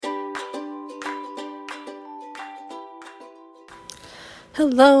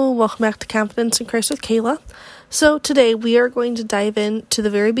Hello, welcome back to Confidence in Christ with Kayla. So today we are going to dive into the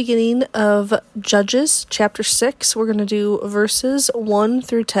very beginning of Judges chapter 6. We're going to do verses 1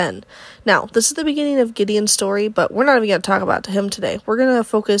 through 10. Now, this is the beginning of Gideon's story, but we're not even going to talk about him today. We're going to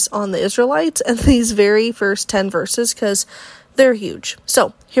focus on the Israelites and these very first 10 verses because they're huge.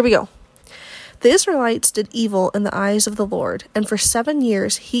 So here we go. The Israelites did evil in the eyes of the Lord, and for 7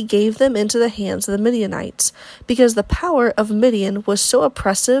 years he gave them into the hands of the Midianites. Because the power of Midian was so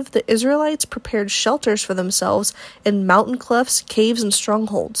oppressive, the Israelites prepared shelters for themselves in mountain clefts, caves, and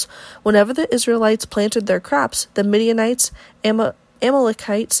strongholds. Whenever the Israelites planted their crops, the Midianites,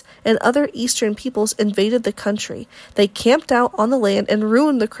 Amalekites, and other eastern peoples invaded the country. They camped out on the land and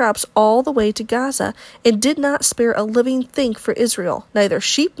ruined the crops all the way to Gaza, and did not spare a living thing for Israel, neither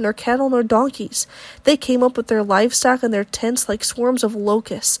sheep nor cattle nor donkeys. They came up with their livestock and their tents like swarms of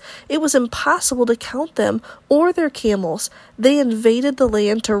locusts. It was impossible to count them or their camels. They invaded the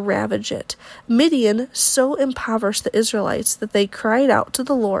land to ravage it. Midian so impoverished the Israelites that they cried out to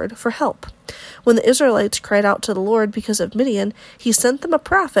the Lord for help. When the Israelites cried out to the Lord because of Midian, he sent them a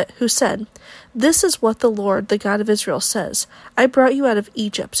prophet who said, "This is what the Lord, the God of Israel, says. I brought you out of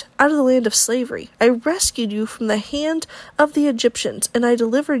Egypt, out of the land of slavery. I rescued you from the hand of the Egyptians, and I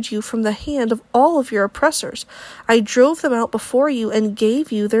delivered you from the hand of all of your oppressors. I drove them out before you and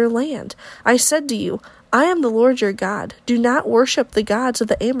gave you their land. I said to you, I am the Lord your God. Do not worship the gods of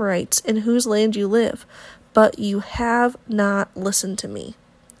the Amorites in whose land you live. But you have not listened to me."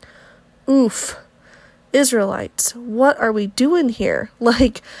 Oof. Israelites, what are we doing here?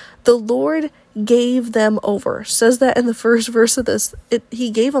 The Lord gave them over. Says that in the first verse of this. He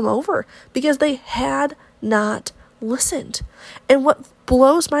gave them over because they had not listened. And what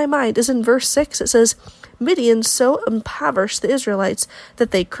blows my mind is in verse 6, it says, Midian so impoverished the Israelites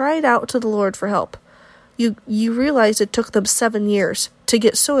that they cried out to the Lord for help. You realize it took them 7 years to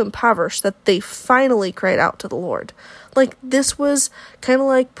get so impoverished that they finally cried out to the Lord. This was kind of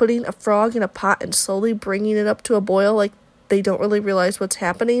like putting a frog in a pot and slowly bringing it up to a boil. They don't really realize what's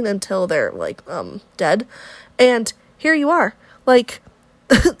happening until they're dead. And here you are.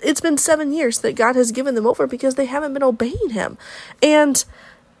 It's been 7 years that God has given them over because they haven't been obeying him. And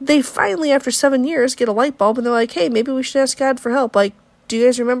they finally, after 7 years, get a light bulb and they're like, hey, maybe we should ask God for help. Do you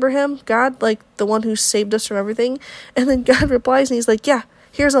guys remember him? God, the one who saved us from everything? And then God replies and he's like, yeah,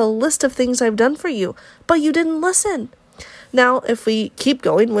 here's a list of things I've done for you, but you didn't listen. Now, if we keep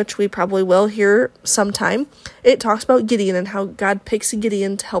going, which we probably will here sometime, it talks about Gideon and how God picks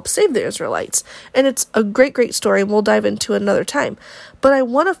Gideon to help save the Israelites. And it's a great, great story, and we'll dive into it another time. But I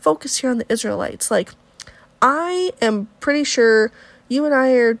want to focus here on the Israelites. I am pretty sure you and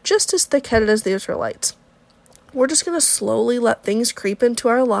I are just as thick-headed as the Israelites. We're just going to slowly let things creep into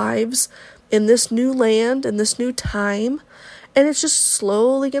our lives in this new land, in this new time. And it's just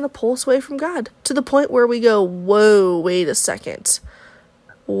slowly going to pull us away from God to the point where we go, whoa, wait a second.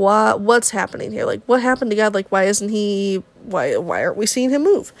 What's happening here? What happened to God? Why aren't we seeing him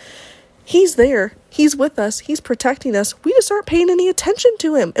move? He's there. He's with us. He's protecting us. We just aren't paying any attention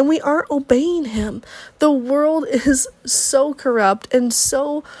to him, and we aren't obeying him. The world is so corrupt and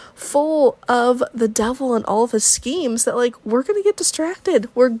so full of the devil and all of his schemes that we're going to get distracted.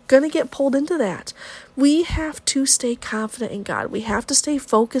 We're going to get pulled into that. We have to stay confident in God. We have to stay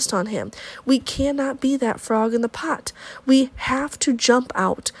focused on him. We cannot be that frog in the pot. We have to jump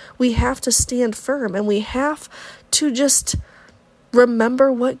out. We have to stand firm, and we have to just remember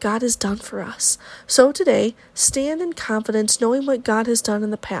what God has done for us. So today, stand in confidence, knowing what God has done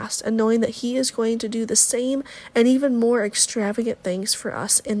in the past and knowing that he is going to do the same and even more extravagant things for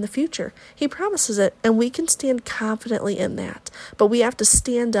us in the future. He promises it, and we can stand confidently in that. But we have to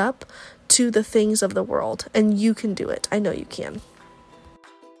stand up to the things of the world, and you can do it. I know you can.